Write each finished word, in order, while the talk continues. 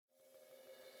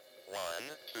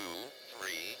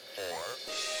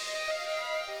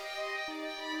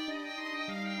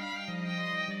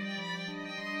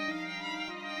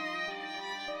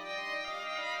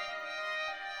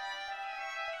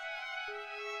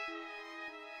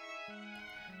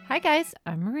Hi guys,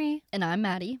 I'm Marie. And I'm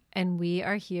Maddie. And we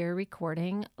are here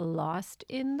recording Lost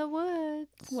in the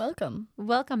Woods. Welcome.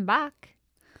 Welcome back.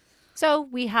 So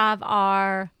we have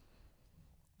our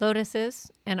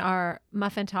lotuses and our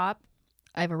muffin top.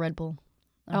 I have a Red Bull.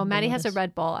 Oh, Maddie has a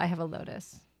Red Bull. I have a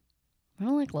lotus. I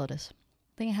don't like lotus.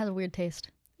 I think it has a weird taste.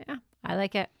 Yeah, I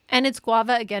like it. And it's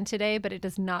guava again today, but it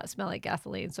does not smell like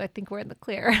gasoline. So I think we're in the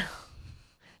clear.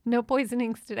 No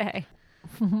poisonings today.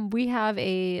 We have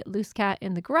a loose cat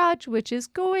in the garage, which is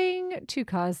going to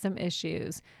cause some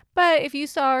issues. But if you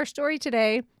saw our story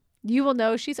today, you will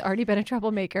know she's already been a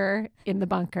troublemaker in the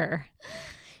bunker.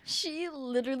 She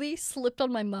literally slipped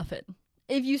on my muffin.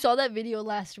 If you saw that video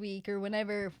last week or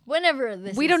whenever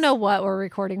this We don't know what we're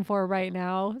recording for right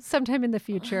now. Sometime in the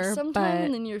future. Sometime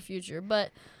in the near future. But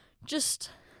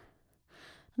just...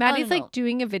 Maddie's like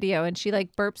doing a video and she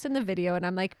like burps in the video. And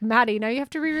I'm like, Maddie, now you have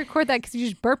to re-record that because you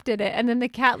just burped in it. And then the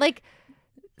cat like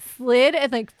slid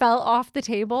and like fell off the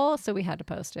table. So we had to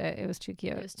post it. It was too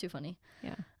cute. It was too funny.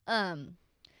 Yeah.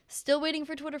 Still waiting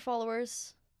for Twitter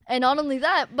followers. And not only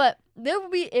that, but there will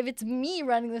be, if it's me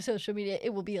running the social media,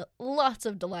 it will be lots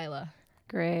of Delilah.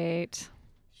 Great.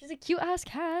 She's a cute ass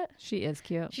cat. She is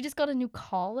cute. She just got a new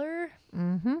collar.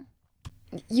 Mm-hmm.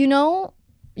 You know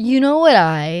what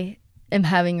I am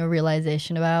having a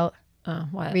realization about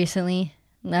What? recently,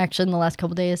 actually in the last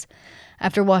couple days,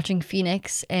 after watching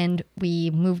Phoenix, and we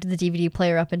moved the DVD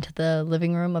player up into the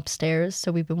living room upstairs,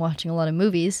 so we've been watching a lot of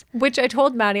movies. Which I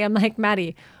told Maddie, I'm like,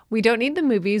 Maddie, we don't need the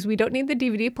movies, we don't need the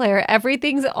DVD player.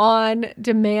 Everything's on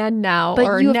demand now. But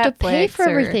or you Netflix have to pay for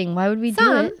everything. Why would we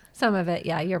do it? Some of it,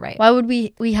 yeah, you're right. Why would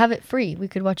we have it free? We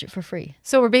could watch it for free.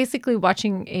 So we're basically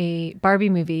watching a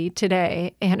Barbie movie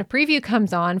today, and a preview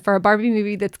comes on for a Barbie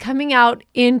movie that's coming out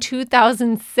in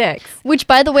 2006. Which,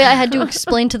 by the way, I had to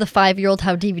explain to the 5-year-old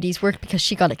how DVDs work because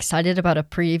she got excited about a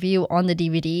preview on the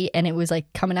DVD, and it was like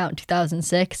coming out in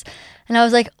 2006. And I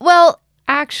was like, well,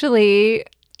 actually,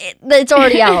 it's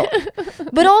already out.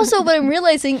 But also what I'm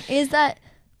realizing is that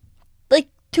like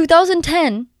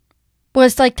 2010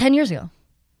 was like 10 years ago.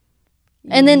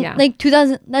 And then like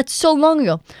 2000, that's so long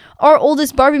ago. Our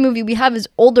oldest Barbie movie we have is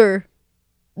older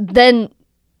than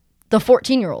the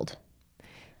 14-year-old.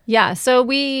 Yeah. So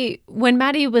when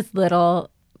Maddie was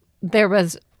little, there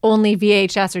was only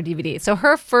VHS or DVD. So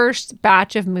her first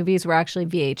batch of movies were actually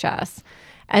VHS.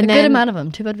 And a good amount of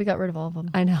them. Too bad we got rid of all of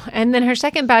them. I know. And then her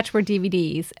second batch were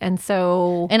DVDs. And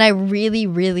I really,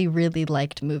 really, really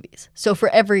liked movies. So for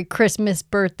every Christmas,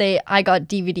 birthday, I got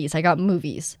DVDs. I got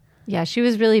movies. Yeah, she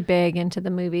was really big into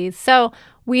the movies. So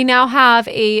we now have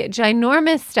a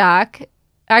ginormous stack.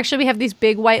 Actually, we have these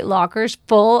big white lockers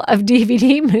full of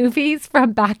DVD movies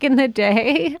from back in the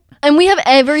day. And we have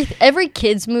every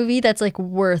kids movie that's like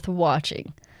worth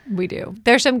watching. We do.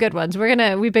 There's some good ones.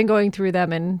 We've been going through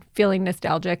them and feeling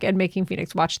nostalgic and making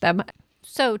Phoenix watch them.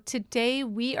 So today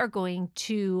we are going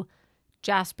to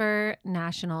Jasper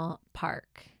National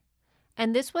Park.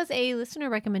 And this was a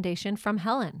listener recommendation from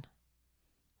Helen.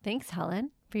 Thanks,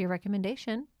 Helen, for your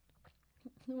recommendation.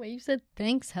 The way you said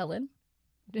thanks, Helen.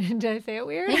 Did I say it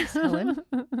weird? Thanks, Helen.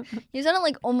 You sounded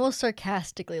like almost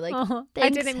sarcastically, like, thanks, I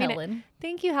didn't mean Helen. It.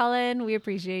 Thank you, Helen. We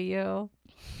appreciate you.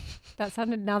 That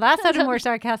sounded more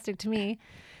sarcastic to me.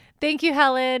 Thank you,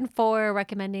 Helen, for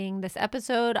recommending this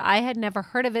episode. I had never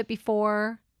heard of it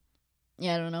before.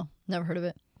 Yeah, I don't know. Never heard of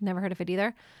it. Never heard of it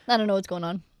either. I don't know what's going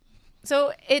on.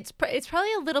 So it's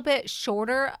probably a little bit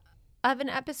shorter of an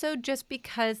episode just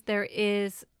because there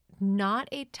is not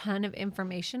a ton of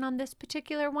information on this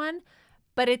particular one,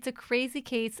 but it's a crazy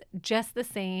case just the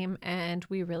same, and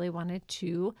we really wanted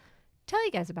to tell you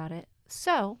guys about it.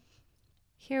 So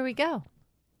here we go.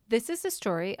 This is the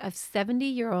story of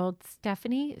 70-year-old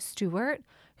Stephanie Stewart,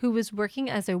 who was working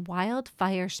as a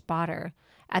wildfire spotter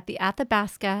at the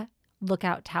Athabasca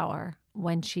lookout tower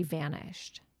when she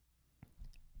vanished.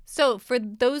 So for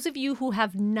those of you who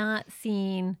have not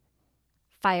seen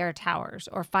fire towers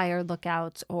or fire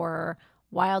lookouts or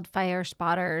wildfire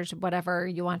spotters, whatever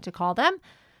you want to call them,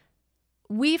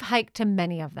 we've hiked to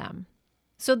many of them.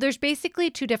 So there's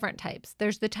basically two different types.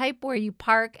 There's the type where you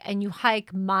park and you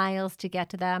hike miles to get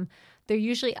to them. They're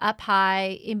usually up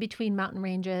high in between mountain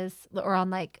ranges or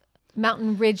on like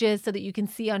mountain ridges so that you can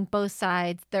see on both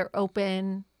sides. They're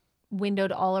open,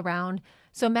 windowed all around.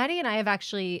 So Maddie and I have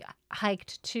actually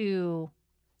hiked to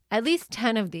at least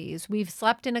 10 of these. We've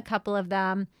slept in a couple of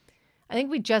them. I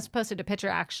think we just posted a picture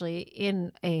actually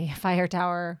in a fire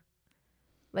tower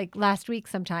like last week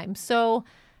sometime. So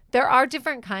there are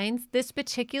different kinds. This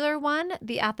particular one,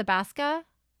 the Athabasca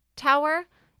tower,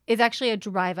 is actually a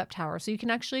drive-up tower. So you can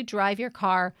actually drive your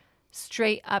car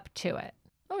straight up to it.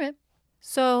 Okay.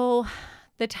 So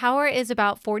The tower is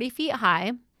about 40 feet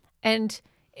high, and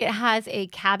it has a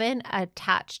cabin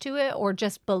attached to it or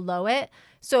just below it.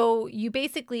 So you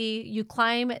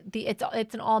climb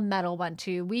it's an all metal one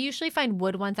too. We usually find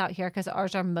wood ones out here because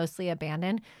ours are mostly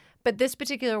abandoned, but this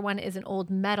particular one is an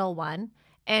old metal one,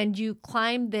 and you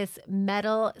climb this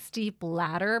metal steep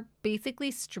ladder basically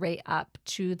straight up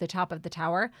to the top of the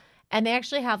tower, and they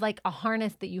actually have like a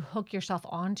harness that you hook yourself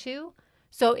onto.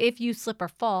 So if you slip or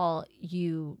fall,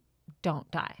 you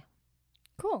don't die.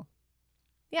 Cool.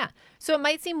 Yeah. So it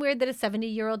might seem weird that a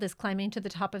 70-year-old is climbing to the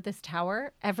top of this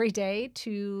tower every day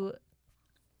to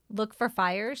look for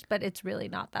fires, but it's really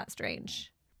not that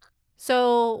strange.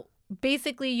 So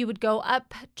basically, you would go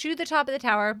up to the top of the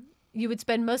tower. You would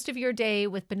spend most of your day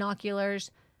with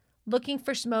binoculars, looking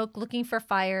for smoke, looking for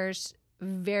fires.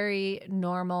 Very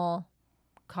normal,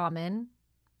 common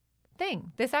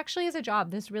thing. This actually is a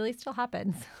job. This really still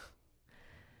happens.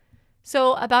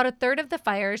 So about a third of the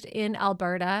fires in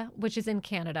Alberta, which is in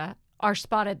Canada, are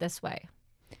spotted this way.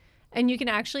 And you can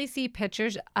actually see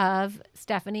pictures of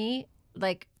Stephanie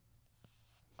like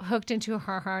hooked into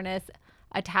her harness,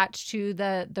 attached to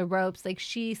the ropes. Like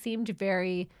she seemed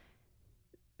very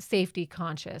safety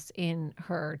conscious in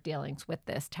her dealings with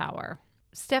this tower.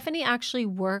 Stephanie actually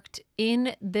worked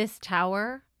in this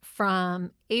tower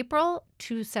from April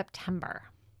to September.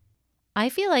 I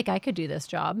feel like I could do this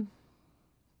job.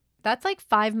 That's like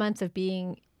 5 months of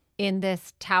being in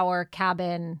this tower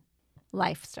cabin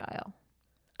lifestyle.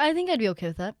 I think I'd be okay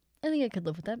with that. I think I could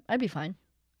live with that. I'd be fine.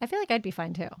 I feel like I'd be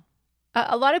fine too.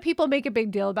 A lot of people make a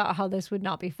big deal about how this would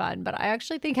not be fun, but I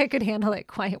actually think I could handle it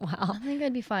quite well. I think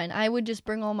I'd be fine. I would just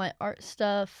bring all my art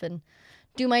stuff and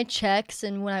do my checks.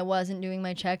 And when I wasn't doing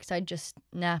my checks, I'd just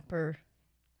nap or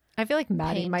I feel like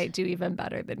Maddie paint. might do even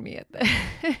better than me at this.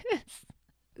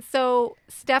 So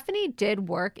Stephanie did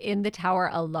work in the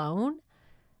tower alone,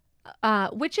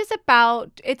 which is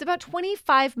about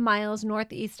 25 miles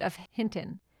northeast of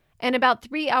Hinton and about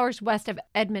 3 hours west of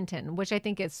Edmonton, which I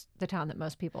think is the town that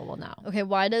most people will know. Okay,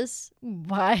 why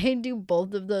do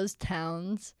both of those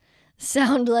towns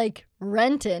sound like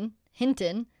Renton,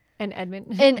 Hinton, And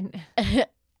Edmonton. and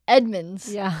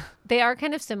Edmonds? Yeah. They are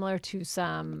kind of similar to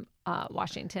some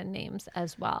Washington names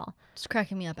as well. It's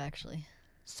cracking me up, actually.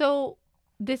 So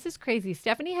this is crazy.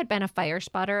 Stephanie had been a fire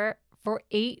spotter for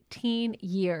 18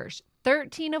 years,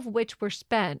 13 of which were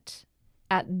spent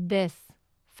at this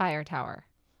fire tower.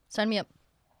 Sign me up.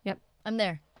 Yep. I'm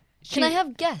there. Can I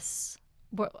have guests?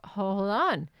 Hold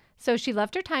on. So she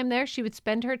left her time there. She would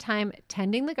spend her time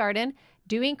tending the garden,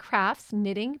 doing crafts,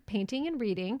 knitting, painting, and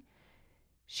reading.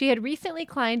 She had recently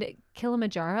climbed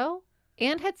Kilimanjaro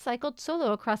and had cycled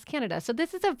solo across Canada. So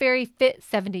this is a very fit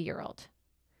 70-year-old.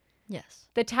 Yes.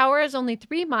 The tower is only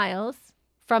 3 miles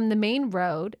from the main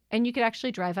road, and you could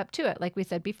actually drive up to it, like we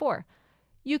said before.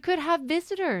 You could have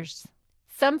visitors.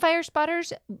 Some fire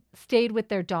spotters stayed with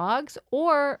their dogs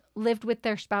or lived with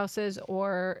their spouses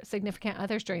or significant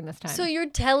others during this time. So you're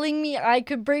telling me I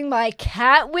could bring my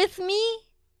cat with me?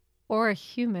 Or a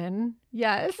human,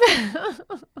 yes.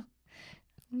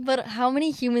 But how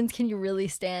many humans can you really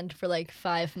stand for like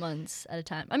 5 months at a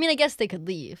time? I mean, I guess they could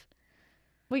leave.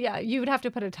 Well, yeah, you would have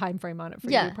to put a time frame on it for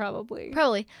you, probably.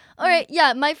 Probably. All right,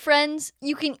 yeah, my friends,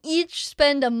 you can each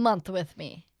spend a month with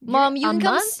me. Mom, you can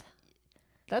come. Month?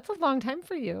 That's a long time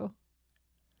for you.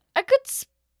 I could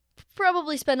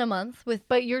probably spend a month with.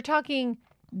 But you're talking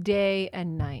day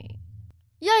and night.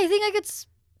 Yeah, I think I could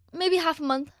maybe half a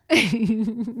month.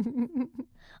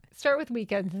 Start with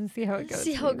weekends and see how it goes.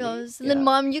 See how it goes. And then,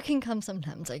 Mom, you can come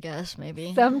sometimes, I guess,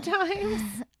 maybe. Sometimes?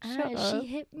 Shut up. She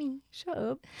hit me. Shut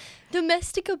up.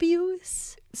 Domestic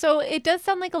abuse. So it does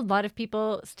sound like a lot of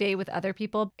people stay with other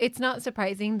people. It's not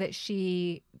surprising that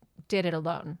she did it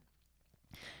alone.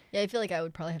 Yeah, I feel like I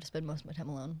would probably have to spend most of my time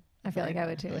alone. I feel like I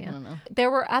would too, I don't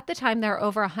know. At the time, there were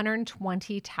over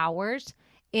 120 towers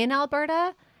in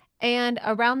Alberta. And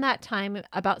around that time,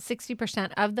 about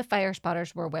 60% of the fire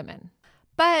spotters were women.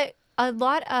 But a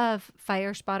lot of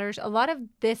fire spotters, a lot of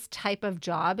this type of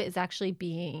job is actually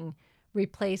being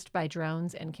replaced by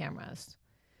drones and cameras.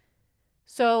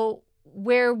 So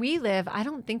where we live, I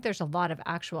don't think there's a lot of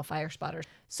actual fire spotters.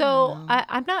 So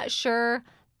I'm not sure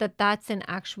that that's an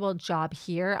actual job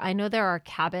here. I know there are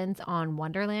cabins on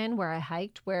Wonderland where I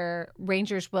hiked where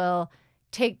rangers will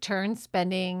take turns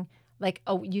spending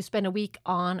you spend a week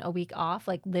on, a week off,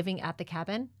 like living at the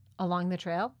cabin along the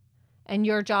trail. And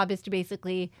your job is to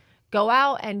basically go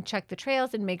out and check the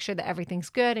trails and make sure that everything's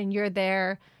good. And you're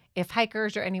there if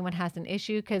hikers or anyone has an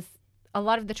issue, because a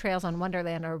lot of the trails on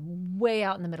Wonderland are way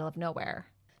out in the middle of nowhere.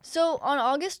 So on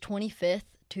August 25th,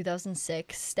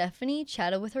 2006, Stephanie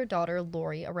chatted with her daughter,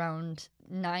 Lori, around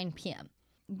 9 p.m.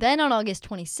 Then on August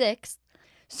 26th,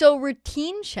 so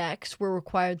routine checks were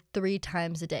required 3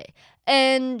 times a day.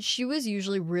 And she was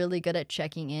usually really good at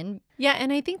checking in. Yeah,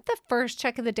 and I think the first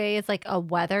check of the day is like a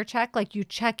weather check. Like you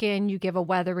check in, you give a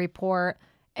weather report,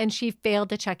 and she failed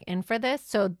to check in for this.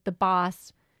 So the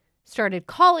boss started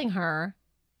calling her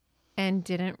and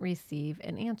didn't receive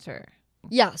an answer.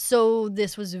 Yeah, so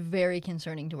this was very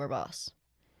concerning to her boss.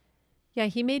 Yeah,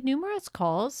 he made numerous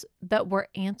calls that were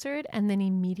answered and then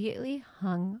immediately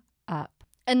hung up.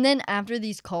 And then after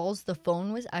these calls, the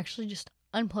phone was actually just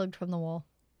unplugged from the wall.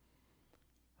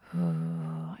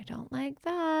 Oh, I don't like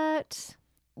that.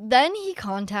 Then he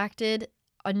contacted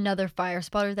another fire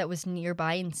spotter that was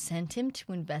nearby and sent him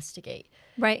to investigate.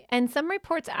 Right. And some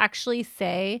reports actually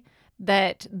say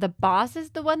that the boss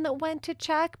is the one that went to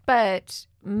check, but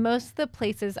most of the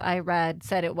places I read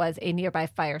said it was a nearby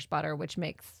fire spotter, which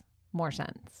makes more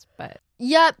sense. But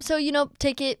yeah, so,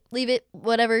 take it, leave it,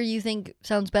 whatever you think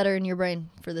sounds better in your brain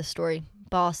for this story.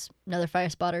 Boss, another fire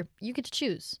spotter. You get to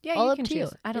choose. Yeah, all you up can to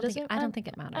choose. You. I don't think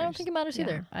it matters. I don't think it matters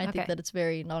either. I Okay. think that it's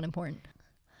very not important.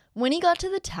 When he got to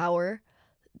the tower,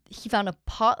 he found a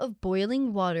pot of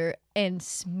boiling water and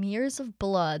smears of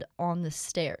blood on the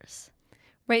stairs.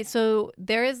 Right. So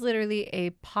there is literally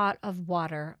a pot of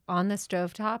water on the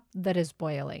stovetop that is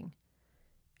boiling.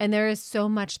 And there is so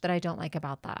much that I don't like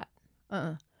about that.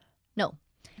 No.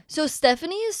 So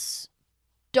Stephanie's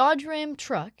Dodge Ram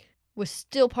truck was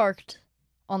still parked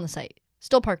on the site.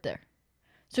 Still parked there.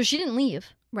 So she didn't leave.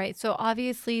 Right. So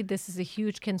obviously this is a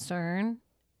huge concern.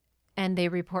 And they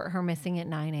report her missing at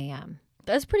 9 a.m.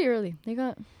 That's pretty early.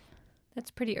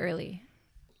 That's pretty early.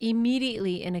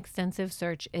 Immediately, an extensive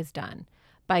search is done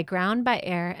by ground, by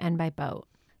air, and by boat.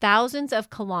 Thousands of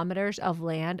kilometers of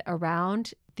land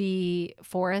around the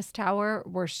forest tower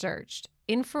were searched.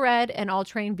 Infrared and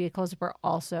all-terrain vehicles were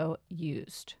also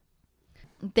used.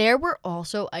 There were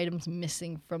also items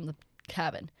missing from the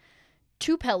cabin.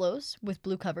 2 pillows with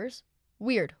blue covers.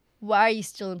 Weird. Why are you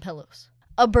still in pillows?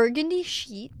 A burgundy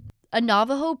sheet, a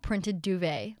Navajo printed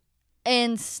duvet,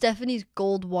 and Stephanie's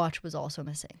gold watch was also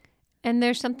missing. And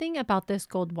there's something about this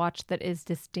gold watch that is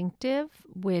distinctive,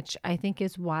 which I think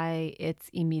is why it's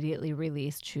immediately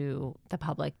released to the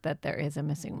public that there is a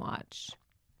missing watch.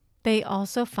 They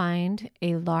also find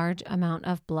a large amount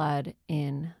of blood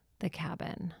in the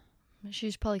cabin. She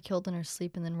was probably killed in her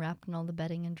sleep and then wrapped in all the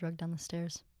bedding and dragged down the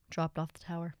stairs, dropped off the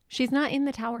tower. She's not in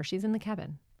the tower. She's in the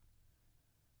cabin.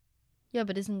 Yeah,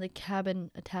 but isn't the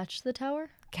cabin attached to the tower?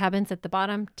 Cabin's at the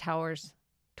bottom, towers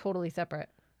totally separate.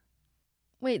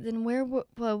 Wait, then where? Whoa,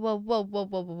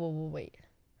 wait.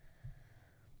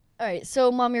 All right,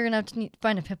 so Mom, you're going to have to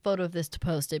find a photo of this to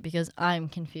post it because I'm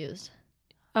confused.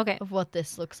 Okay. Of what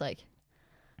this looks like.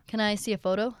 Can I see a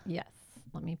photo? Yes.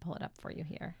 Let me pull it up for you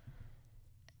here.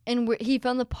 And he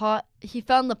found the pot. He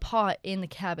found the pot in the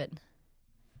cabin.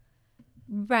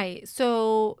 Right.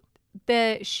 So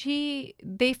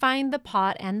they find the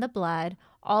pot and the blood,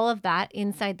 all of that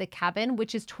inside the cabin,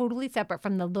 which is totally separate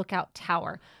from the lookout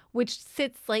tower, which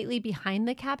sits slightly behind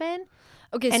the cabin.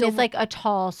 Okay, and so it's like a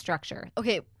tall structure.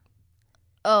 Okay.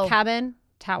 Oh. Cabin,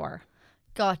 tower.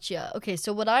 Gotcha. Okay,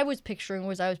 so what I was picturing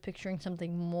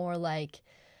something more like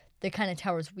the kind of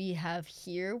towers we have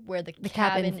here, where the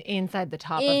cabin's inside the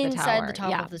top of the tower. Inside the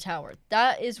top of the tower.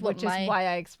 That is which is why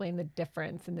I explained the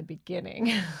difference in the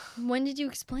beginning. When did you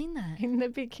explain that? In the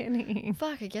beginning.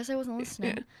 Fuck, I guess I wasn't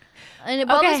listening. And it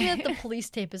bothers me that the police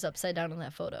tape is upside down in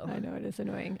that photo. I know, it is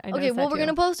annoying. Okay, well, we're going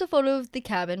to post a photo of the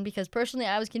cabin because personally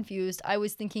I was confused. I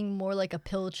was thinking more like a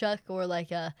pill chuck or like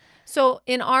a... So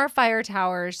in our fire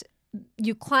towers,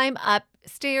 you climb up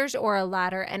stairs or a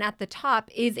ladder, and at the top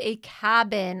is a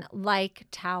cabin-like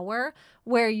tower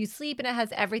where you sleep and it has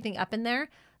everything up in there.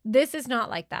 This is not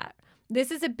like that.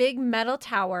 This is a big metal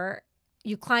tower.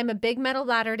 You climb a big metal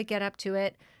ladder to get up to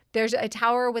it. There's a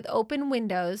tower with open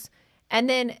windows, and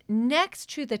then next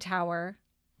to the tower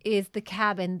is the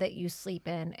cabin that you sleep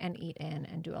in and eat in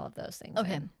and do all of those things.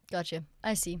 Okay, in. Gotcha.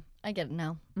 I see. I get it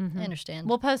now. Mm-hmm. I understand.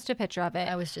 We'll post a picture of it.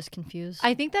 I was just confused.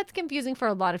 I think that's confusing for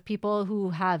a lot of people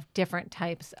who have different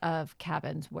types of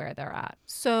cabins where they're at.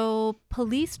 So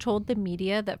police told the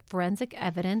media that forensic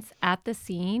evidence at the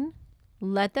scene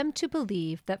led them to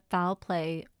believe that foul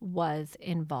play was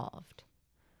involved.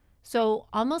 So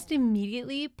almost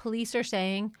immediately, police are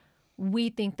saying,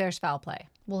 we think there's foul play.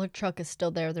 Well, her truck is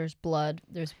still there. There's blood.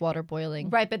 There's water boiling.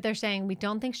 Right, but they're saying, we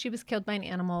don't think she was killed by an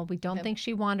animal. We don't think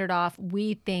she wandered off.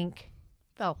 We think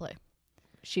foul play.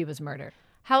 She was murdered.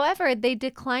 However, they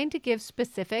declined to give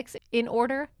specifics in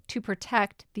order to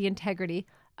protect the integrity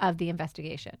of the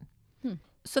investigation.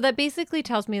 So that basically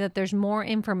tells me that there's more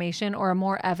information or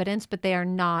more evidence, but they are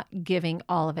not giving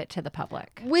all of it to the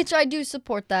public. Which I do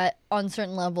support that on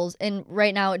certain levels. And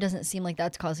right now, it doesn't seem like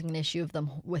that's causing an issue of them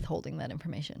withholding that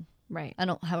information. Right. I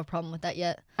don't have a problem with that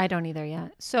yet. I don't either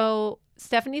yet. So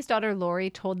Stephanie's daughter, Lori,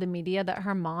 told the media that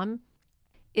her mom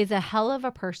is a hell of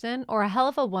a person or a hell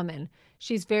of a woman.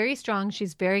 She's very strong.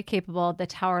 She's very capable. The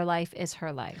tower life is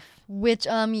her life. Which,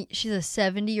 she's a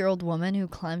 70-year-old woman who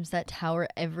climbs that tower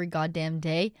every goddamn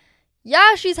day.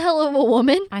 Yeah, she's a hell of a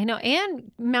woman. I know.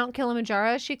 And Mount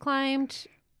Kilimanjaro she climbed.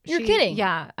 You're kidding.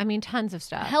 Yeah. I mean, tons of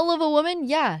stuff. Hell of a woman?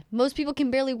 Yeah. Most people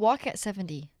can barely walk at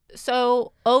 70.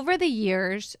 So over the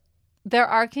years, there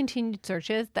are continued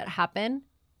searches that happen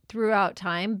throughout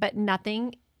time, but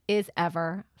nothing is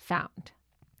ever found.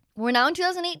 We're now in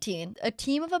 2018. A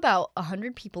team of about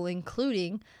 100 people,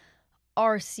 including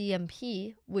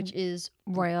RCMP, which is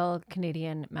Royal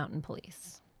Canadian Mountain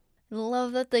Police. I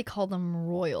love that they call them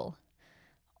Royal.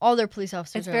 All their police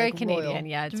officers it's are very like Canadian, Royal.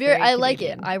 yeah. It's very I Canadian. like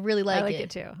it. I really like it. I like it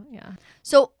too, yeah.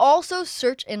 So also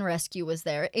search and rescue was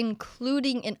there,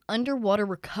 including an underwater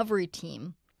recovery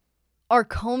team, are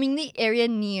combing the area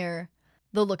near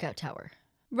the lookout tower.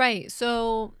 Right.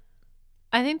 So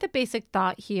I think the basic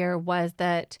thought here was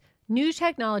that new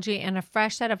technology and a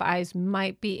fresh set of eyes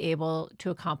might be able to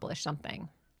accomplish something.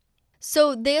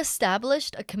 So they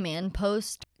established a command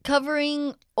post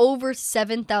covering over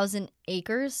 7,000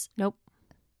 acres. Nope.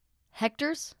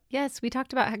 Hectares? Yes, we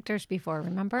talked about hectares before,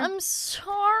 remember? I'm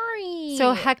sorry.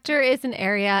 So hectare is an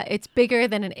area, it's bigger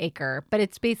than an acre, but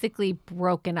it's basically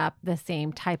broken up the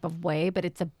same type of way, but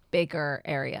it's a bigger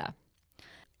area.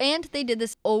 And they did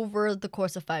this over the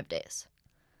course of 5 days.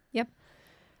 Yep.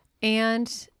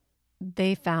 And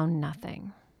they found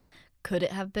nothing. Could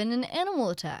it have been an animal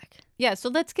attack? Yeah, so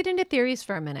let's get into theories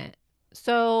for a minute.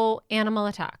 So, animal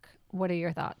attack. What are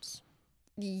your thoughts?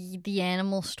 The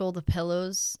animal stole the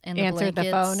pillows and the answered blankets.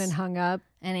 The phone and hung up.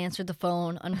 And answered the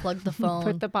phone, unplugged the phone.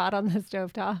 Put the pot on the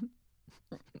stovetop.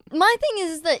 My thing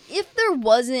is that if there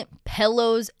wasn't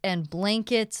pillows and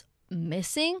blankets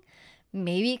missing,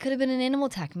 maybe it could have been an animal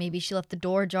attack. Maybe she left the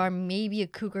door ajar. Maybe a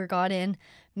cougar got in.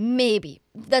 Maybe.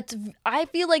 I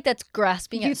feel like that's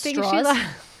grasping at straws.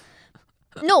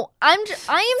 No, I am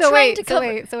trying to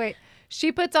cover. So wait.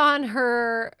 She puts on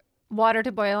her water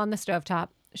to boil on the stovetop.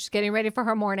 She's getting ready for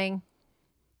her morning.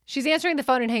 She's answering the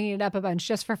phone and hanging it up a bunch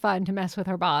just for fun to mess with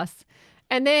her boss.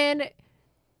 And then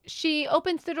she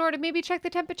opens the door to maybe check the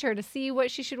temperature to see what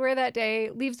she should wear that day,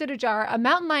 leaves it ajar. A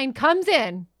mountain lion comes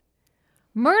in,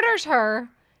 murders her,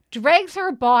 drags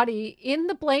her body in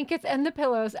the blankets and the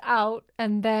pillows out,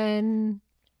 and then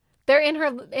they're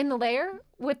in the lair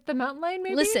with the mountain lion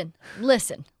maybe? Listen.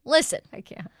 I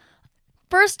can't.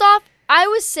 First off, I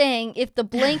was saying if the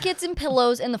blankets and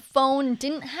pillows and the phone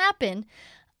didn't happen,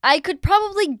 I could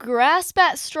probably grasp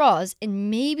at straws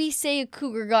and maybe say a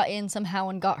cougar got in somehow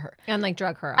and got her. And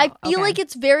drug her out. I feel like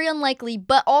it's very unlikely,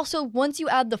 but also once you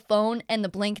add the phone and the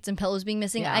blankets and pillows being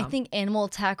missing, I think animal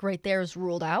attack right there is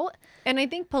ruled out. And I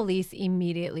think police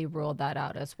immediately ruled that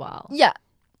out as well. Yeah.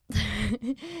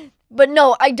 But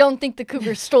no, I don't think the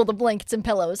cougar stole the blankets and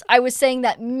pillows. I was saying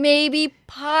that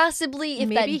possibly, if that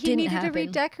didn't happen. Maybe he needed to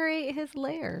redecorate his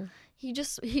lair.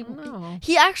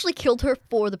 He actually killed her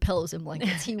for the pillows and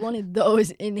blankets. He wanted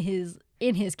those in his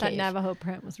cave. That Navajo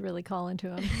print was really calling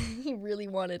to him. He really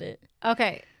wanted it.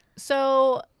 Okay,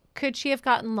 so could she have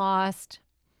gotten lost?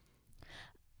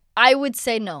 I would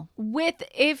say no.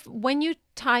 When you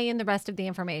tie in the rest of the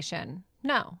information,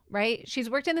 no, right?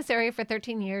 She's worked in this area for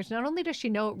 13 years. Not only does she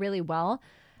know it really well,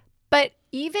 but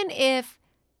even if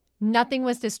nothing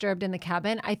was disturbed in the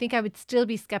cabin, I think I would still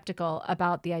be skeptical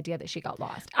about the idea that she got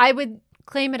lost. I would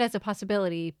claim it as a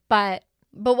possibility, but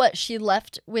what, she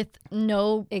left with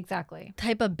no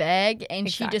type of bag,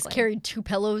 and she just carried 2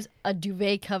 pillows, a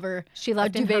duvet cover, she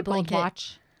left a duvet in her blanket.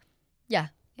 Watch. Yeah.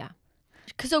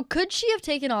 So could she have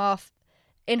taken off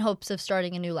in hopes of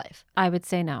starting a new life? I would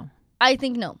say no. I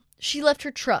think no. She left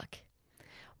her truck.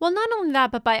 Well, not only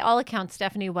that, but by all accounts,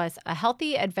 Stephanie was a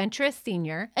healthy, adventurous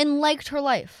senior. And liked her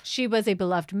life. She was a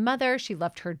beloved mother. She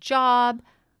loved her job.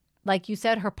 Like you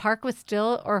said, her truck was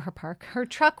still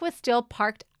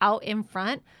parked out in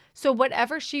front. So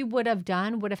whatever she would have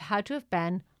done would have had to have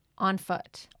been on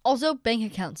foot. Also, bank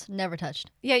accounts, never touched.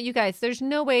 Yeah, you guys, there's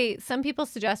no way. Some people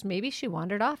suggest maybe she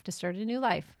wandered off to start a new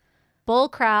life. Bull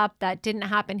crap. That didn't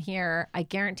happen here. I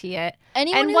guarantee it.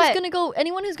 Anyone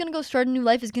who's gonna go start a new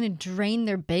life is gonna drain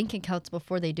their bank accounts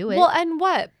before they do it. Well, and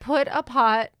what? Put a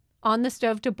pot on the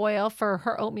stove to boil for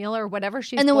her oatmeal or whatever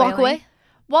she's and then boiling. Walk away.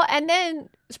 Well, and then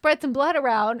spread some blood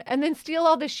around and then steal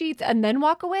all the sheets and then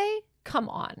walk away? Come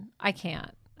on. I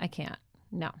can't.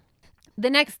 No. The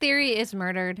next theory is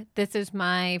murdered. This is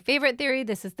my favorite theory.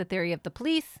 This is the theory of the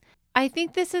police. I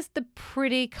think this is the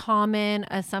pretty common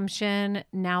assumption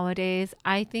nowadays.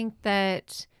 I think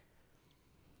that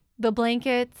the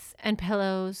blankets and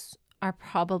pillows are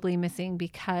probably missing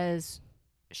because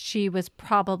she was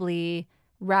probably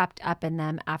wrapped up in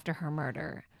them after her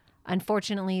murder.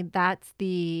 Unfortunately, that's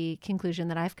the conclusion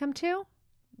that I've come to.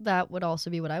 That would also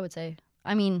be what I would say.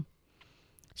 I mean,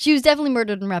 she was definitely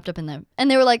murdered and wrapped up in them. And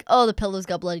they were like, oh, the pillows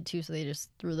got bloody too, so they just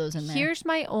threw those in there. Here's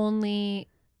my only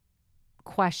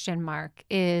question mark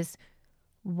is,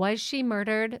 was she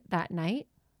murdered that night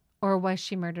or was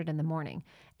she murdered in the morning?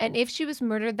 And if she was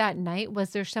murdered that night, was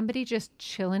there somebody just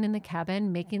chilling in the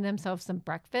cabin making themselves some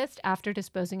breakfast after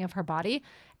disposing of her body?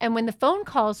 And when the phone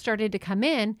calls started to come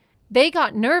in, they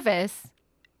got nervous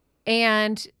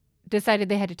and decided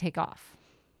they had to take off.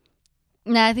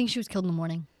 Nah, I think she was killed in the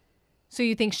morning. So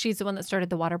you think she's the one that started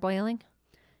the water boiling?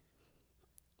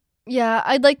 Yeah,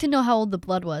 I'd like to know how old the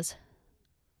blood was.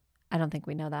 I don't think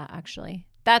we know that, actually.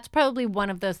 That's probably one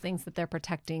of those things that they're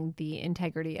protecting the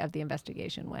integrity of the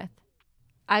investigation with.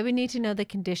 I would need to know the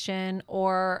condition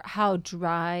or how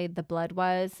dry the blood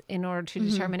was in order to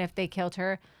determine if they killed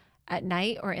her at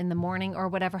night or in the morning, or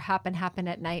whatever happened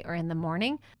at night or in the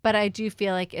morning. But I do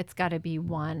feel like it's got to be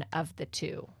one of the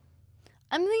two.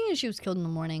 I'm thinking she was killed in the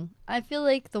morning. I feel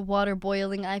like the water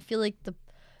boiling, I feel like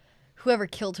whoever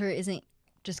killed her isn't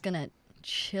just going to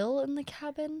chill in the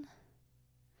cabin.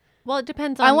 Well, it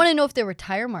depends on... I want to know if there were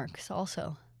tire marks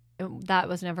also. That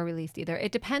was never released either.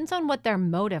 It depends on what their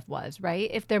motive was, right?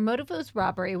 If their motive was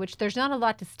robbery, which there's not a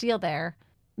lot to steal there,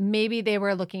 maybe they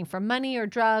were looking for money or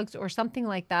drugs or something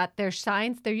like that. There's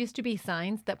signs. There used to be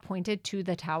signs that pointed to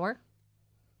the tower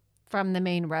from the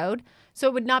main road. So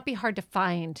it would not be hard to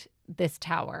find this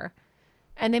tower.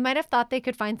 And they might have thought they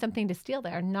could find something to steal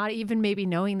there, not even maybe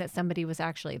knowing that somebody was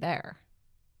actually there.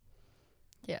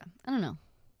 Yeah, I don't know.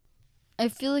 I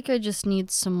feel like I just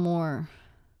need some more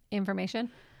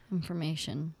information.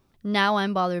 Now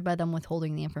I'm bothered by them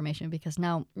withholding the information because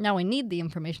now I need the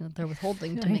information that they're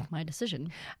withholding to make my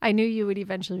decision. I knew you would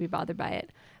eventually be bothered by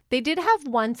it. They did have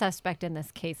one suspect in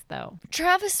this case, though.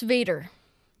 Travis Vader.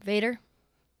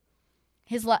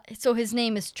 His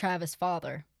name is Travis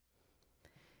Father.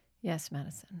 Yes,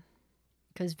 Madison.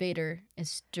 Because Vader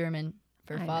is German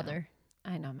for father.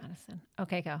 I know, Madison.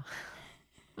 Okay, go.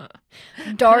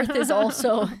 Darth is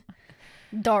also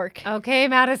dark. Okay,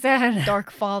 Madison.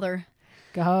 Dark father.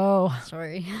 Go.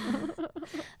 Sorry.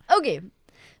 Okay.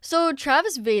 So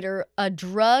Travis Vader, a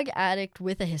drug addict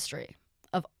with a history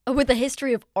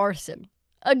of arson.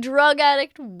 A drug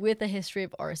addict with a history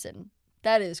of arson.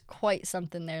 That is quite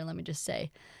something there, let me just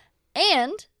say.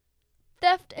 And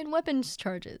theft and weapons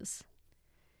charges.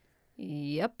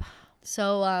 Yep.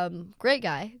 So, great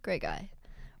guy.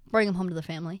 Bring him home to the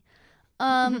family.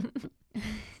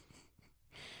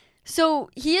 So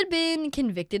he had been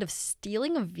convicted of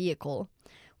stealing a vehicle.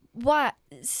 What?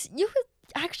 You could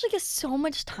actually get so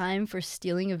much time for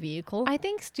stealing a vehicle. I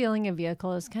think stealing a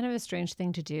vehicle is kind of a strange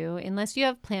thing to do unless you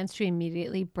have plans to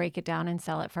immediately break it down and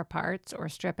sell it for parts or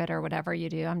strip it or whatever you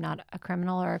do. I'm not a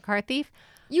criminal or a car thief.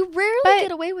 You rarely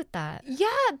get away with that.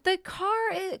 Yeah,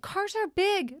 cars are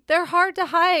big. They're hard to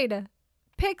hide.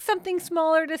 Pick something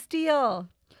smaller to steal.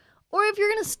 Or if you're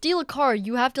going to steal a car,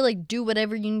 you have to do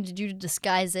whatever you need to do to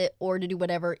disguise it or to do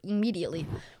whatever immediately,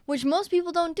 which most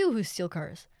people don't do who steal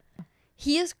cars.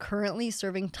 He is currently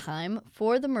serving time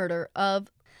for the murder of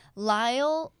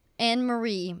Lyle and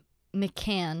Marie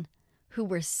McCann, who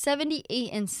were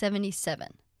 78 and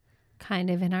 77. Kind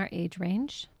of in our age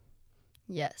range.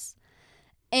 Yes.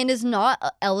 And is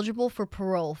not eligible for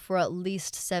parole for at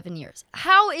least 7 years.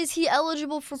 How is he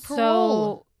eligible for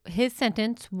parole? So his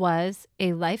sentence was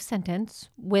a life sentence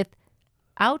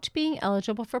without being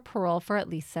eligible for parole for at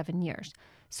least 7 years.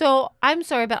 So I'm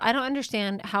sorry, but I don't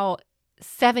understand how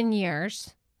 7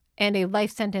 years and a life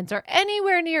sentence are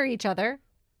anywhere near each other,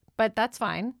 but that's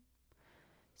fine.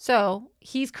 So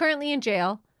he's currently in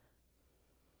jail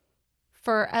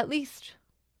for at least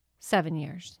 7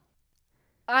 years.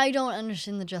 I don't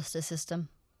understand the justice system.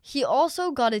 He also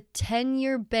got a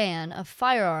 10-year ban of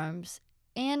firearms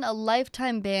and a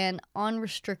lifetime ban on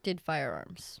restricted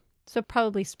firearms. So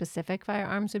probably specific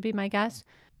firearms would be my guess.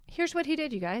 Here's what he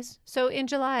did, you guys. So in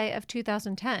July of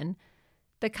 2010,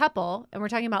 the couple, and we're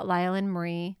talking about Lyle and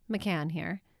Marie McCann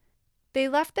here, they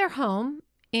left their home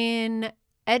in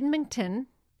Edmonton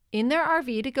in their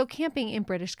RV to go camping in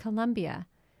British Columbia.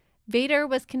 Vader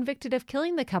was convicted of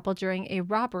killing the couple during a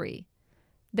robbery.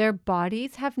 Their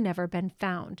bodies have never been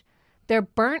found. Their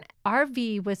burnt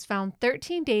RV was found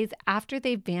 13 days after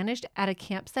they vanished at a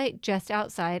campsite just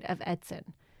outside of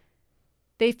Edson.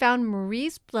 They found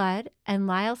Marie's blood and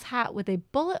Lyle's hat with a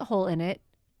bullet hole in it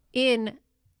in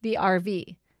the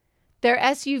RV. Their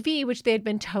SUV, which they had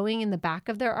been towing in the back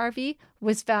of their RV,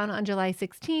 was found on July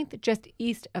 16th, just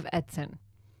east of Edson.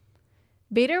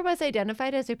 Vader was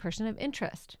identified as a person of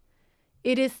interest.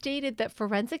 It is stated that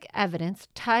forensic evidence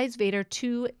ties Vader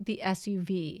to the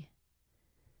SUV.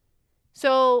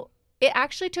 So it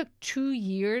actually took 2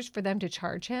 years for them to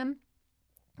charge him.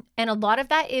 And a lot of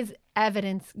that is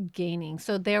evidence gaining.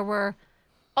 So there were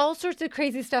all sorts of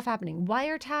crazy stuff happening.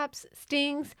 Wiretaps,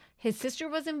 stings. His sister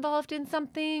was involved in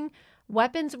something.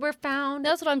 Weapons were found.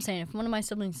 That's what I'm saying. If one of my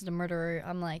siblings is a murderer,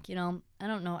 I'm like, I don't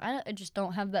know. I just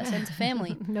don't have that sense of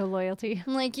family. No loyalty.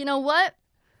 I'm like, you know what?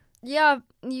 Yeah,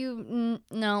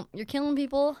 no, you're killing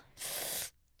people.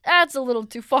 That's a little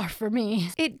too far for me.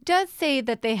 It does say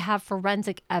that they have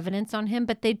forensic evidence on him,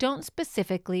 but they don't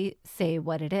specifically say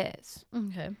what it is.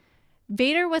 Okay.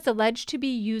 Vader was alleged to be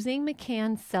using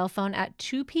McCann's cell phone at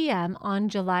 2 p.m. on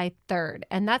July 3rd,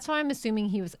 and that's why I'm assuming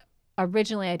he was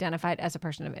originally identified as a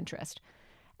person of interest.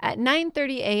 At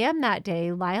 9:30 a.m. that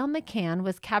day, Lyle McCann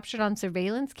was captured on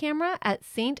surveillance camera at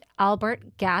St.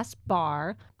 Albert Gas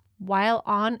Bar while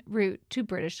en route to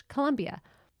British Columbia.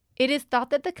 It is thought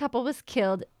that the couple was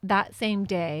killed that same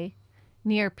day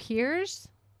near Piers,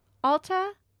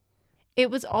 Alta. It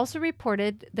was also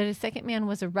reported that a second man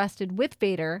was arrested with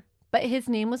Vader, but his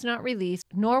name was not released,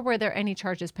 nor were there any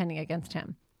charges pending against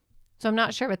him. So I'm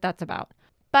not sure what that's about.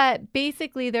 But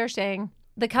basically they're saying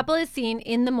the couple is seen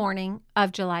in the morning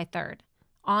of July 3rd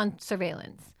on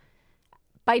surveillance.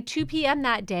 By 2 p.m.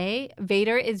 that day,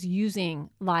 Vader is using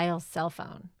Lyle's cell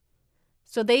phone.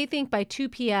 So they think by 2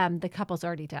 p.m. the couple's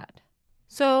already dead.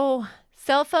 So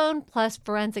cell phone plus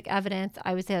forensic evidence,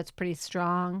 I would say that's pretty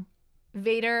strong.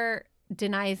 Vader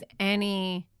denies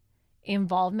any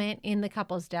involvement in the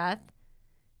couple's death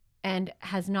and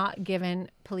has not given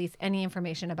police any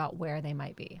information about where they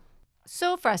might be.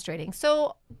 So frustrating.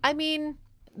 So, I mean,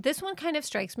 this one kind of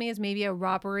strikes me as maybe a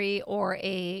robbery or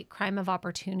a crime of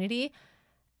opportunity.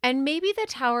 And maybe the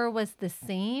tower was the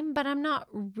same, but I'm not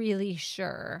really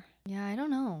sure. Yeah, I don't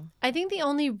know. I think the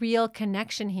only real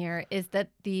connection here is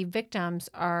that the victims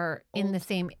are in the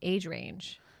same age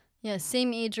range. Yeah,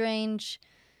 same age range.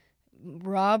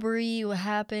 Robbery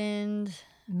happened.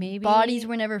 Maybe. Bodies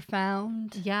were never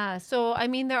found. Yeah. So, I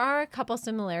mean, there are a couple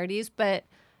similarities, but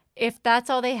if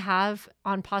that's all they have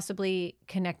on possibly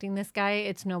connecting this guy,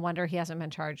 it's no wonder he hasn't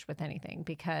been charged with anything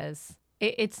because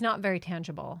it's not very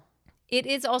tangible. It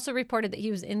is also reported that he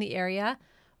was in the area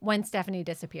when Stephanie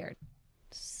disappeared.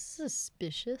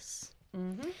 Suspicious.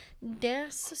 Mm-hmm.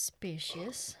 That's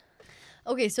suspicious.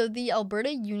 Okay, so the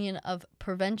Alberta Union of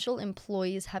Provincial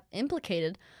Employees have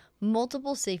implicated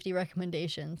multiple safety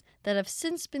recommendations that have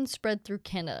since been spread through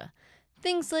Canada.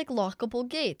 Things like lockable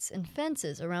gates and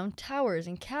fences around towers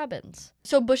and cabins.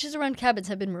 So bushes around cabins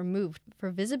have been removed for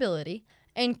visibility,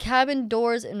 and cabin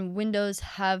doors and windows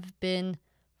have been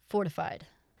fortified.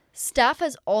 Staff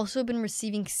has also been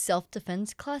receiving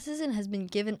self-defense classes and has been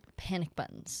given panic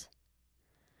buttons.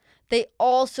 They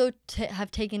also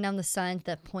have taken down the signs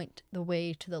that point the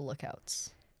way to the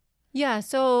lookouts. Yeah,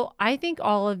 so I think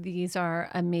all of these are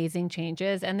amazing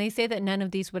changes, and they say that none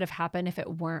of these would have happened if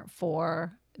it weren't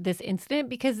for this incident,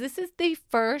 because this is the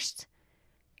first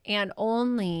and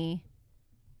only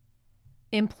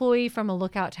employee from a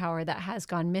lookout tower that has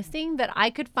gone missing that I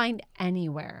could find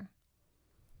anywhere.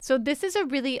 So this is a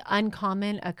really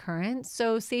uncommon occurrence.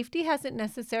 So safety hasn't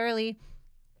necessarily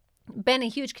been a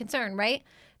huge concern, right?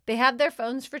 They have their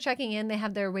phones for checking in. They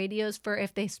have their radios for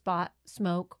if they spot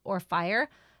smoke or fire.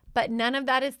 But none of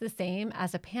that is the same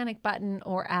as a panic button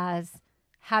or as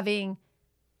having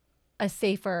a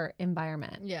safer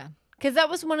environment. Yeah. Because that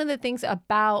was one of the things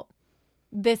about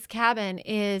this cabin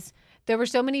is there were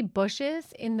so many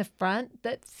bushes in the front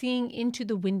that seeing into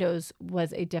the windows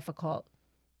was a difficult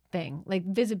thing. Like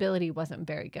visibility wasn't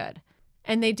very good.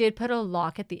 And they did put a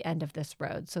lock at the end of this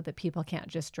road so that people can't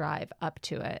just drive up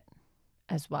to it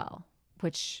as well,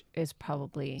 which is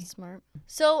probably smart.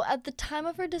 So at the time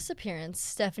of her disappearance,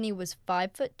 Stephanie was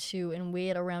 5'2" and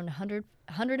weighed around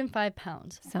 105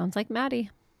 pounds. Sounds like Maddie.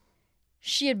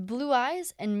 She had blue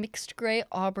eyes and mixed gray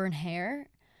auburn hair.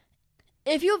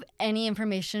 If you have any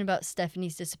information about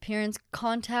Stephanie's disappearance,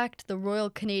 contact the Royal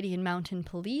Canadian Mounted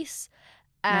Police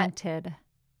at... Mounted?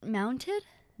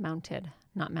 Mounted,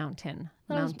 not mountain.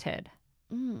 Mounted.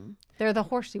 Mm. They're the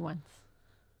horsey ones.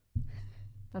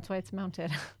 That's why it's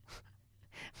mounted.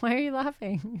 Why are you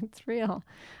laughing? It's real.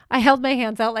 I held my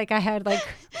hands out like I had like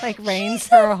reins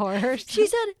for a horse. She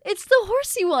said it's the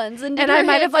horsey ones, and I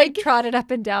might have like trotted up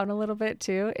and down a little bit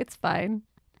too. It's fine.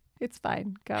 It's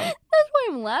fine. Go. That's why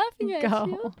I'm laughing at Go.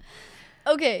 you.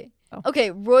 Okay. Oh.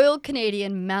 Okay. Royal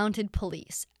Canadian Mounted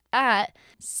Police at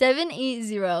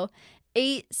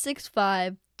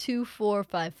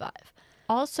 780-865-2455.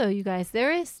 Also, you guys,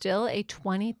 there is still a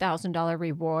 $20,000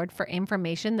 reward for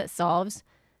information that solves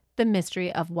the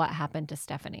mystery of what happened to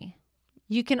Stephanie.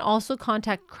 You can also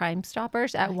contact Crime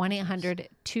Stoppers at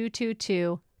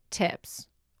 1-800-222-TIPS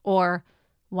or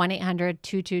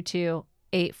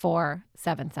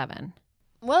 1-800-222-8477.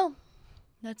 Well,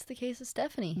 that's the case of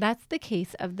Stephanie. That's the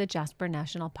case of the Jasper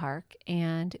National Park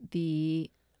and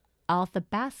the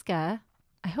Athabasca,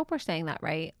 I hope we're saying that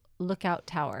right, Lookout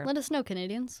Tower. Let us know,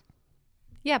 Canadians.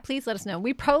 Yeah, please let us know.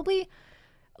 We probably,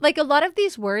 like, a lot of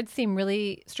these words seem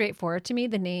really straightforward to me,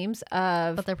 the names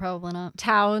of But they're probably not.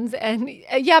 towns. And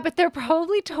yeah, but they're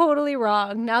probably totally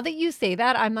wrong. Now that you say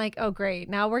that, I'm like, oh, great.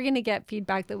 Now we're going to get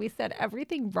feedback that we said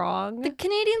everything wrong. The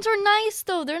Canadians are nice,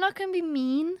 though. They're not going to be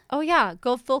mean. Oh, yeah.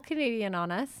 Go full Canadian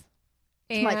on us.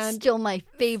 It's still my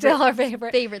favorite. Still our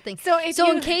favorite thing. So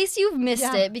in case you've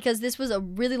missed it, because this was a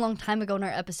really long time ago in our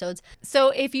episodes.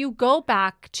 So if you go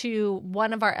back to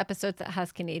one of our episodes that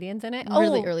has Canadians in it.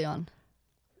 Really early on.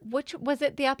 Which was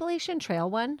it? The Appalachian Trail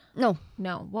one? No.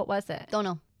 What was it? Don't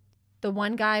know. The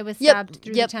one guy was stabbed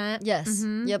through the tent? Yes.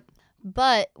 Mm-hmm. Yep.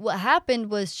 But what happened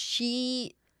was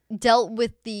she dealt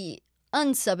with the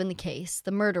unsub in the case,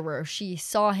 the murderer. She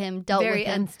saw him, dealt with him.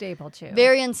 Very unstable, too.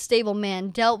 Very unstable man,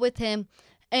 dealt with him.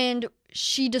 And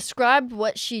she described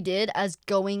what she did as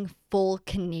going full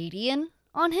Canadian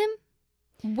on him.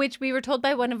 Which we were told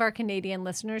by one of our Canadian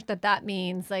listeners that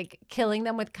means like killing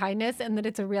them with kindness and that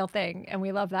it's a real thing. And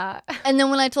we love that. And then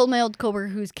when I told my old coworker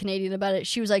who's Canadian about it,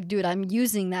 she was like, dude, I'm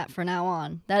using that for now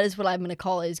on. That is what I'm going to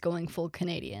call it, is going full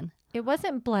Canadian. It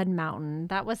wasn't Blood Mountain.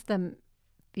 That was the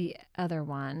other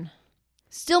one.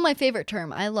 Still my favorite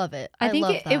term. I love it. I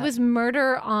think it was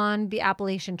Murder on the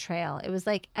Appalachian Trail. It was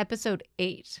like episode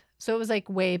 8. So it was like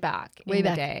way back in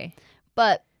the day.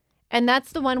 And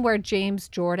that's the one where James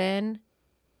Jordan,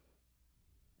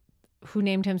 who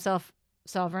named himself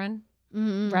Sovereign,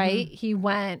 right? He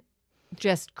went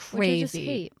just crazy. Which I just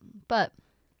hate. But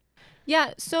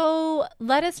yeah, so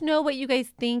let us know what you guys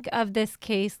think of this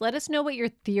case. Let us know what your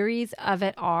theories of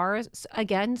it are.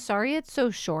 Again, sorry it's so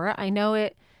short. I know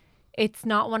it's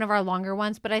not one of our longer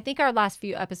ones, but I think our last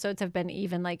few episodes have been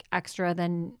even like extra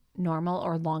than normal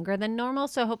or longer than normal.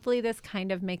 So hopefully this kind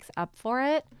of makes up for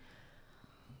it.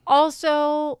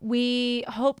 Also, we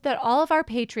hope that all of our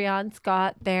Patreons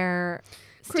got their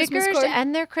stickers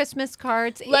and their Christmas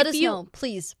cards. Let us know.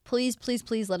 Please, please, please,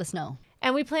 please let us know.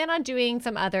 And we plan on doing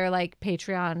some other like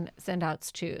Patreon send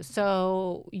outs too.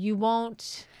 So you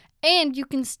won't. And you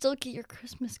can still get your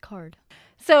Christmas card.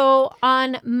 So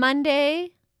on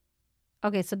Monday.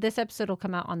 Okay, so this episode will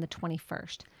come out on the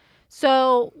 21st.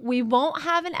 So we won't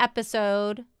have an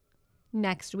episode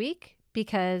next week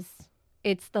because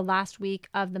it's the last week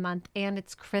of the month and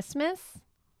it's Christmas.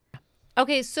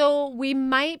 Okay, so we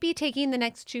might be taking the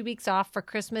next 2 weeks off for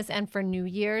Christmas and for New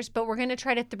Year's, but we're going to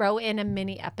try to throw in a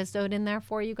mini episode in there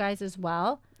for you guys as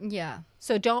well. Yeah.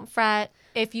 So don't fret.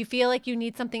 If you feel like you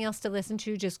need something else to listen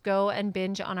to, just go and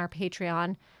binge on our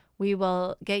Patreon. We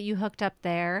will get you hooked up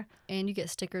there. And you get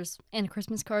stickers and a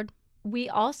Christmas card. We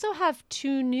also have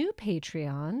 2 new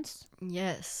Patreons.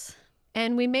 Yes.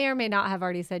 And we may or may not have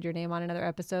already said your name on another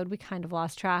episode. We kind of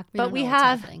lost track. We don't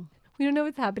know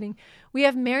what's happening. We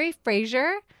have Mary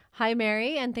Fraser. Hi,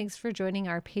 Mary. And thanks for joining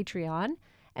our Patreon.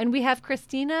 And we have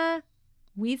Christina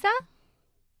Wiesa.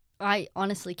 I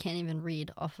honestly can't even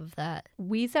read off of that.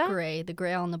 Wiesa? Gray. The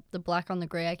gray on the black on the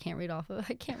gray. I can't read off of.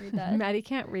 I can't read that. Maddie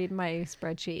can't read my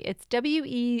spreadsheet. It's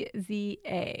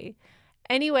Weza.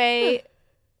 Anyway,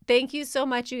 thank you so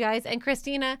much, you guys. And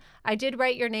Christina, I did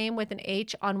write your name with an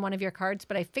H on one of your cards,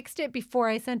 but I fixed it before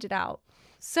I sent it out.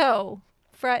 So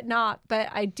fret not, but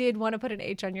I did want to put an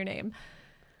H on your name.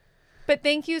 But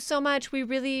thank you so much. We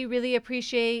really, really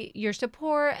appreciate your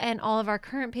support and all of our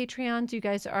current Patreons. You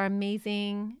guys are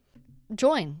amazing.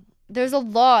 Join. There's a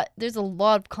lot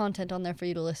of content on there for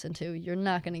you to listen to. You're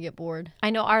not going to get bored. I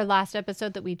know our last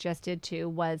episode that we just did too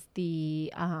was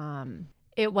the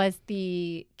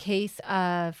case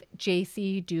of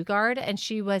JC Dugard, and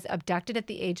she was abducted at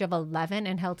the age of 11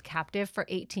 and held captive for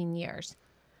 18 years,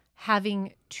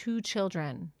 having 2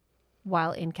 children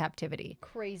while in captivity.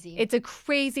 Crazy. It's a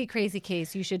crazy, crazy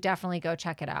case. You should definitely go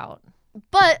check it out.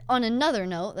 But on another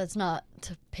note, that's not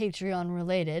to Patreon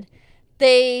related,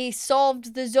 they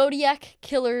solved the Zodiac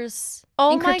Killer's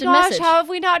encrypted message. Oh my gosh, how have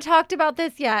we not talked about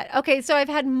this yet? Okay, so I've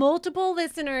had multiple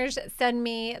listeners send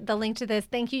me the link to this.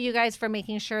 Thank you, you guys, for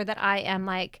making sure that I am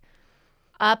like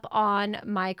up on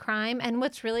my crime. And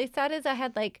what's really sad is I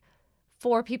had like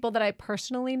 4 people that I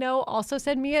personally know also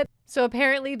send me it. So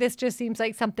apparently this just seems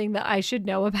like something that I should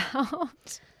know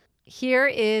about. Here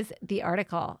is the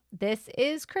article. This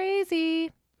is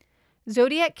crazy.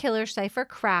 Zodiac killer cipher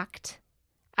cracked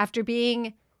after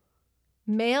being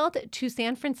mailed to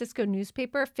San Francisco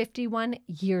newspaper 51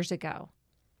 years ago.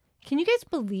 Can you guys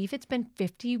believe it's been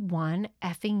 51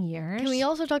 effing years? Can we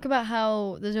also talk about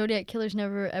how the Zodiac killer's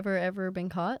never, ever, ever been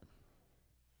caught?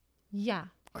 Yeah.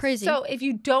 Crazy. So if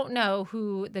you don't know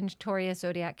who the notorious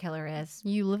Zodiac killer is,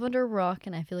 you live under a rock,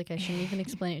 and I feel like I shouldn't even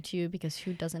explain it to you because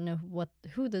who doesn't know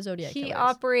who the Zodiac killer is? He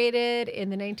operated in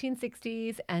the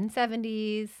 1960s and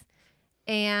 70s,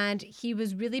 and he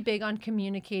was really big on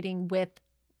communicating with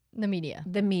the media.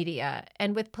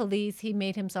 And with police. He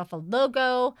made himself a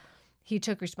logo. He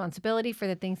took responsibility for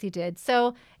the things he did.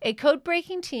 So a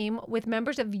code-breaking team with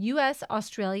members of U.S.,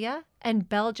 Australia, and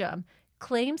Belgium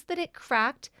claims that it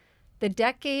cracked the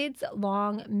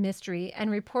decades-long mystery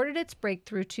and reported its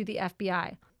breakthrough to the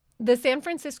FBI. The San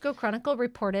Francisco Chronicle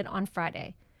reported on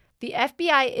Friday. The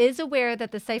FBI is aware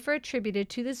that the cipher attributed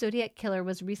to the Zodiac killer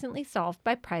was recently solved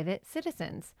by private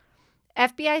citizens.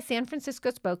 FBI San Francisco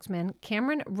spokesman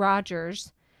Cameron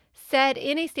Rogers said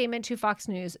in a statement to Fox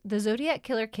News, the Zodiac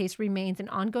killer case remains an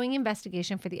ongoing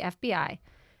investigation for the FBI,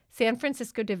 San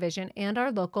Francisco Division, and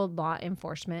our local law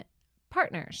enforcement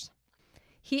partners.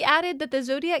 He added that the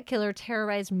Zodiac killer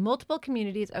terrorized multiple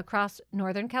communities across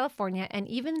Northern California, and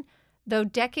even though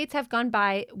decades have gone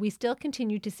by, we still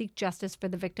continue to seek justice for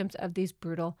the victims of these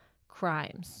brutal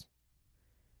crimes.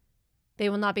 They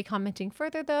will not be commenting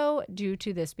further, though, due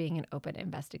to this being an open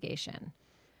investigation.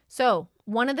 So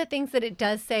one of the things that it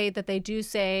does say that they do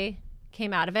say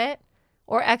came out of it,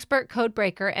 or expert code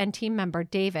breaker and team member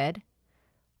David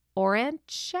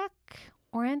Oranchek,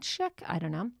 I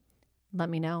don't know. Let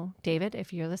me know, David,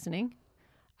 if you're listening.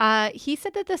 He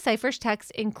said that the cipher's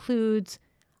text includes,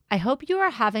 I hope you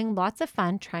are having lots of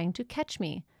fun trying to catch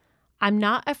me. I'm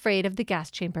not afraid of the gas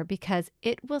chamber because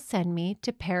it will send me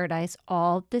to paradise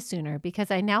all the sooner because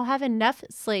I now have enough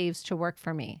slaves to work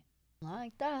for me.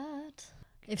 Like that.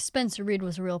 If Spencer Reid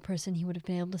was a real person, he would have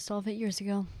been able to solve it years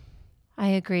ago. I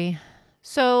agree.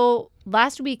 So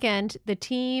last weekend, the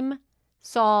team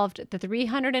solved the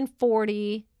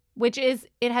 340,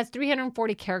 it has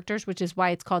 340 characters, which is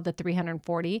why it's called the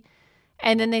 340.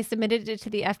 And then they submitted it to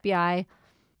the FBI.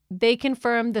 They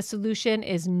confirmed the solution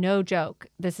is no joke.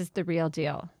 This is the real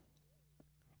deal.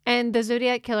 And the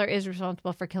Zodiac killer is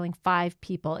responsible for killing 5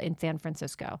 people in San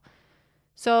Francisco.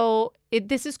 So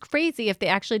this is crazy if they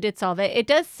actually did solve it. It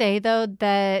does say, though,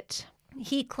 that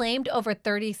he claimed over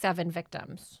 37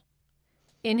 victims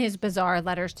in his bizarre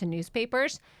letters to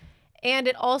newspapers. And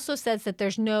it also says that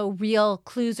there's no real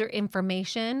clues or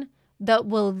information that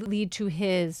will lead to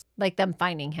them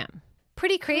finding him.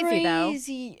 Pretty crazy, though.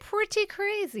 Pretty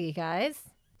crazy, guys.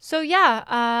 So,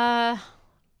 yeah,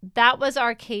 that was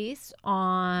our case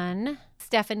on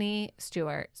Stephanie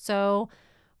Stewart. So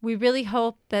we really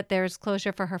hope that there's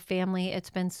closure for her family.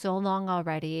 It's been so long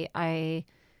already. I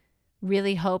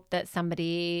really hope that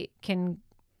somebody can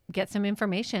get some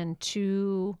information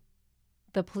to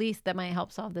the police that might help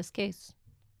solve this case.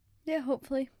 Yeah,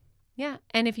 hopefully. Yeah.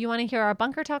 And if you want to hear our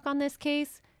bunker talk on this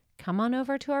case, come on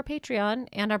over to our Patreon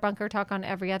and our bunker talk on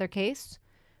every other case,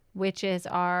 which is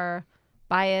our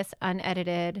bias,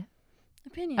 unedited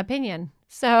opinion.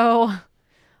 So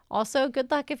also good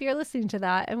luck if you're listening to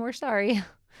that, and we're sorry.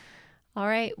 All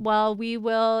right. Well, we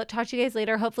will talk to you guys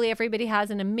later. Hopefully everybody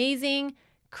has an amazing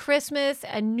Christmas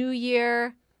and New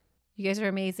Year. You guys are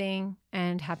amazing,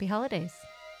 and happy holidays.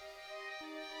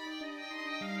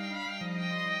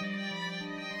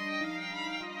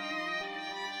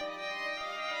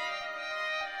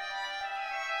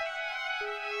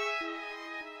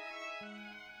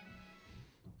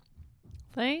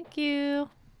 Thank you.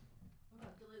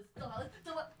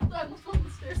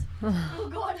 Oh,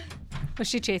 God. Was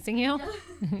she chasing you?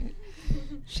 Yeah.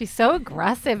 She's so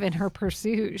aggressive in her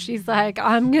pursuit. She's like,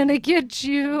 I'm going to get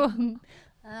you.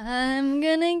 I'm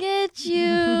going to get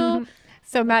you.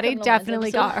 So Maddie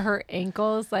definitely got her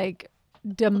ankles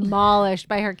demolished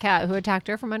by her cat who attacked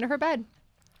her from under her bed.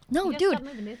 No,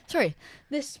 dude. Sorry.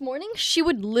 This morning, she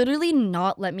would literally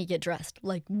not let me get dressed.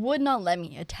 Would not let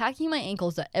me. Attacking my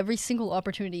ankles at every single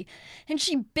opportunity. And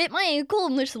she bit my ankle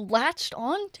and just latched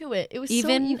onto it. It was so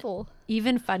evil.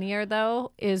 Even funnier,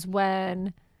 though, is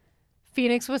when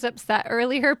Phoenix was upset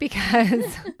earlier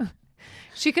because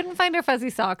she couldn't find her fuzzy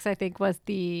socks, I think, was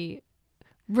the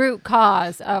root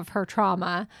cause of her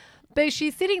trauma. But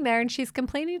she's sitting there and she's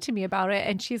complaining to me about it.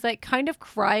 And she's kind of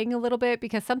crying a little bit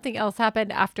because something else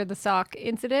happened after the sock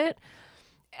incident.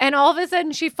 And all of a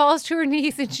sudden she falls to her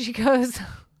knees and she goes,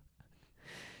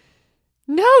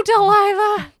 no,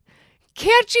 Delilah.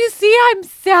 Can't you see I'm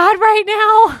sad right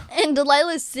now? And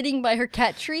Delilah's sitting by her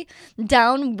cat tree,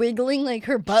 down, wiggling like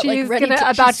her butt, She's like ready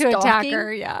about to attack stalking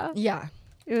her. Yeah. Yeah.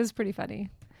 It was pretty funny.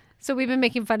 So we've been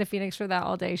making fun of Phoenix for that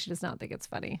all day. She does not think it's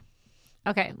funny.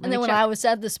 Okay. And then when I was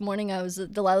sad this morning,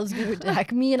 Delilah was going to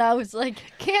attack me, and I was like,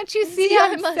 can't you see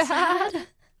I'm sad?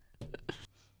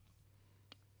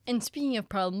 And speaking of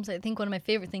problems, I think one of my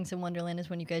favorite things in Wonderland is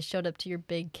when you guys showed up to your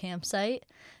big campsite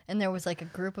and there was like a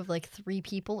group of like 3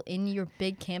 people in your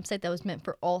big campsite that was meant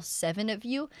for all 7 of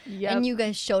you. Yep. And you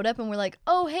guys showed up and were like,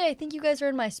 oh, hey, I think you guys are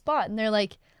in my spot. And they're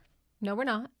like, no, we're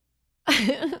not.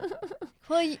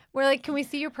 Well, we're like, can we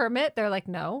see your permit? They're like,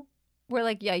 no. We're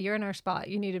like, yeah, you're in our spot.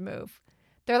 You need to move.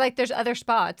 They're like, there's other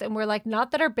spots. And we're like,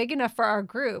 not that are big enough for our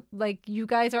group. Like, you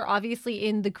guys are obviously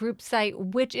in the group site,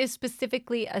 which is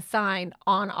specifically assigned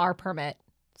on our permit.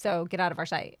 So get out of our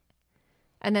site.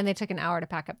 And then they took an hour to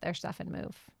pack up their stuff and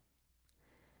move.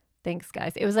 Thanks,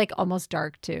 guys. It was like almost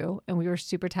dark too. And we were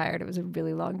super tired. It was a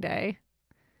really long day.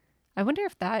 I wonder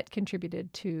if that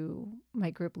contributed to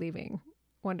my group leaving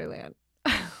Wonderland.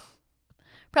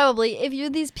 Probably. If you're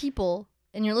these people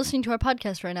and you're listening to our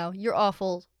podcast right now, you're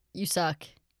awful. You suck.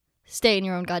 Stay in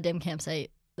your own goddamn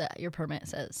campsite that your permit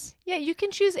says. Yeah, you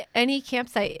can choose any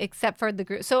campsite except for the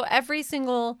group. So every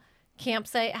single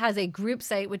campsite has a group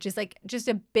site, which is like just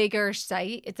a bigger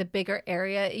site. It's a bigger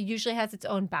area. It usually has its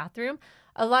own bathroom.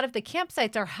 A lot of the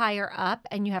campsites are higher up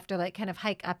and you have to like kind of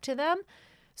hike up to them.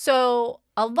 So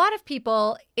a lot of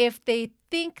people, if they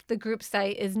think the group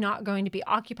site is not going to be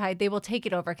occupied, they will take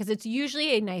it over because it's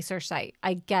usually a nicer site.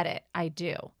 I get it. I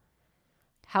do.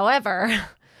 However,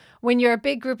 when you're a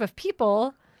big group of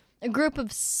people, a group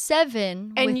of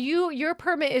 7, and your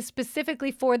permit is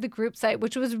specifically for the group site,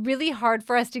 which was really hard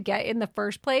for us to get in the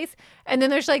first place. And then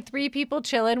there's like 3 people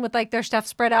chilling with like their stuff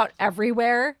spread out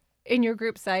everywhere in your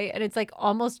group site. And it's like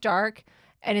almost dark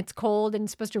and it's cold and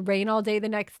it's supposed to rain all day the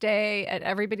next day and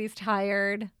everybody's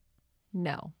tired.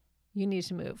 No, you need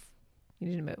to move. You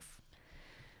need to move.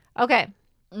 Okay.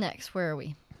 Next, where are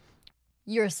we?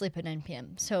 You're asleep at 9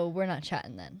 p.m., so we're not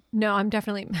chatting then. No, I'm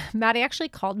definitely... Maddie actually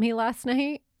called me last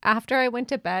night. After I went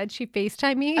to bed, she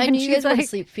FaceTimed me. I and knew you guys were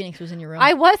asleep. Phoenix was in your room.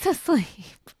 I was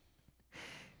asleep.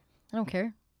 I don't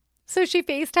care. So she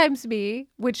FaceTimes me,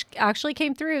 which actually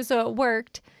came through, so it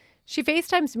worked. She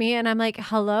FaceTimes me, and I'm like,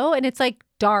 hello? And it's like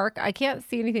dark. I can't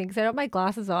see anything because I don't have my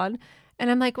glasses on. And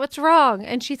I'm like, what's wrong?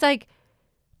 And she's like,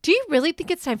 do you really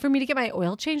think it's time for me to get my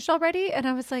oil changed already? And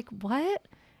I was like, what?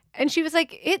 And she was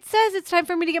like, it says it's time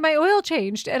for me to get my oil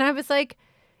changed. And I was like,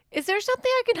 is there something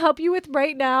I can help you with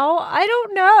right now? I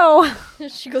don't know.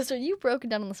 She goes, are you broken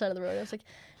down on the side of the road? I was like,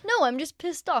 no, I'm just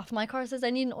pissed off. My car says I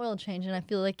need an oil change and I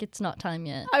feel like it's not time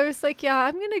yet. I was like, yeah,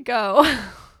 I'm going to go.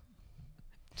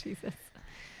 Jesus.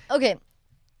 Okay.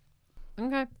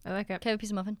 Okay. I like it. Can I have a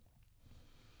piece of muffin?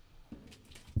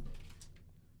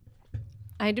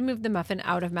 I had to move the muffin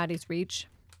out of Maddie's reach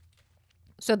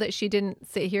so that she didn't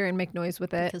sit here and make noise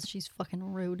with it. Because she's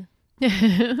fucking rude.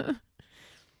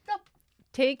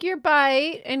 Take your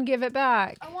bite and give it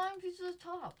back. I want a piece of the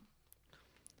top.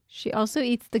 She also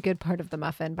eats the good part of the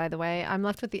muffin, by the way. I'm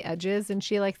left with the edges, and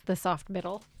she likes the soft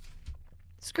middle.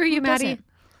 Screw you, Maddie. I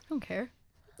don't care.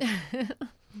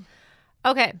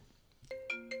 Okay.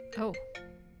 Oh.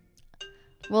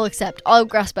 We'll accept. I'll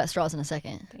grasp at straws in a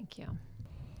second. Thank you.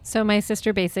 So my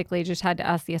sister basically just had to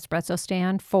ask the espresso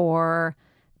stand for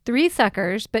 3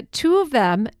 suckers, but 2 of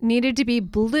them needed to be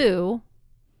blue.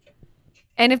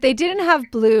 And if they didn't have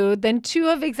blue, then 2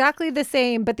 of exactly the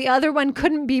same, but the other one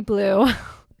couldn't be blue.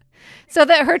 So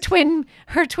that her twin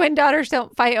daughters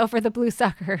don't fight over the blue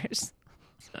suckers.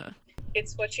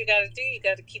 It's what you gotta do. You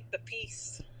gotta keep the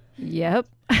peace. Yep.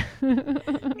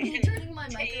 Turning my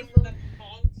microphone.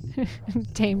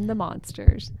 Tame the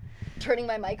monsters. Turning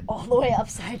my mic all the way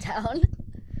upside down.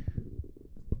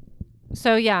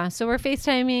 So yeah, so we're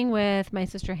FaceTiming with my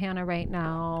sister Hannah right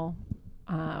now.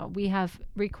 We have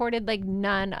recorded like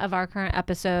none of our current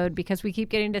episode because we keep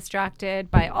getting distracted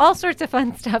by all sorts of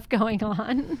fun stuff going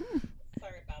on.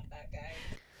 Sorry about that, guys.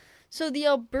 So the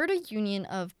Alberta Union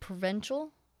of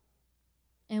Provincial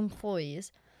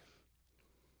Employees.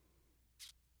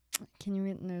 Can you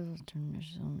read?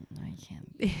 I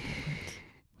can't.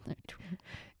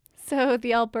 So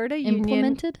the Alberta Union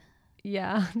implemented.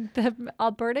 Yeah, the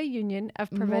Alberta Union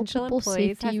of Provincial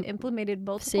Employees has implemented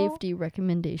multiple safety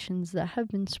recommendations that have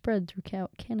been spread through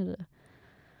Canada.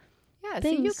 Yeah, so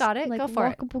you got it. Like go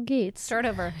for lockable gates. Start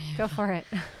over. Go for it.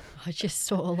 I just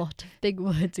saw a lot of big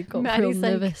words and got Maddie's real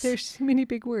like, nervous. there's so many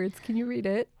big words. Can you read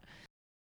it?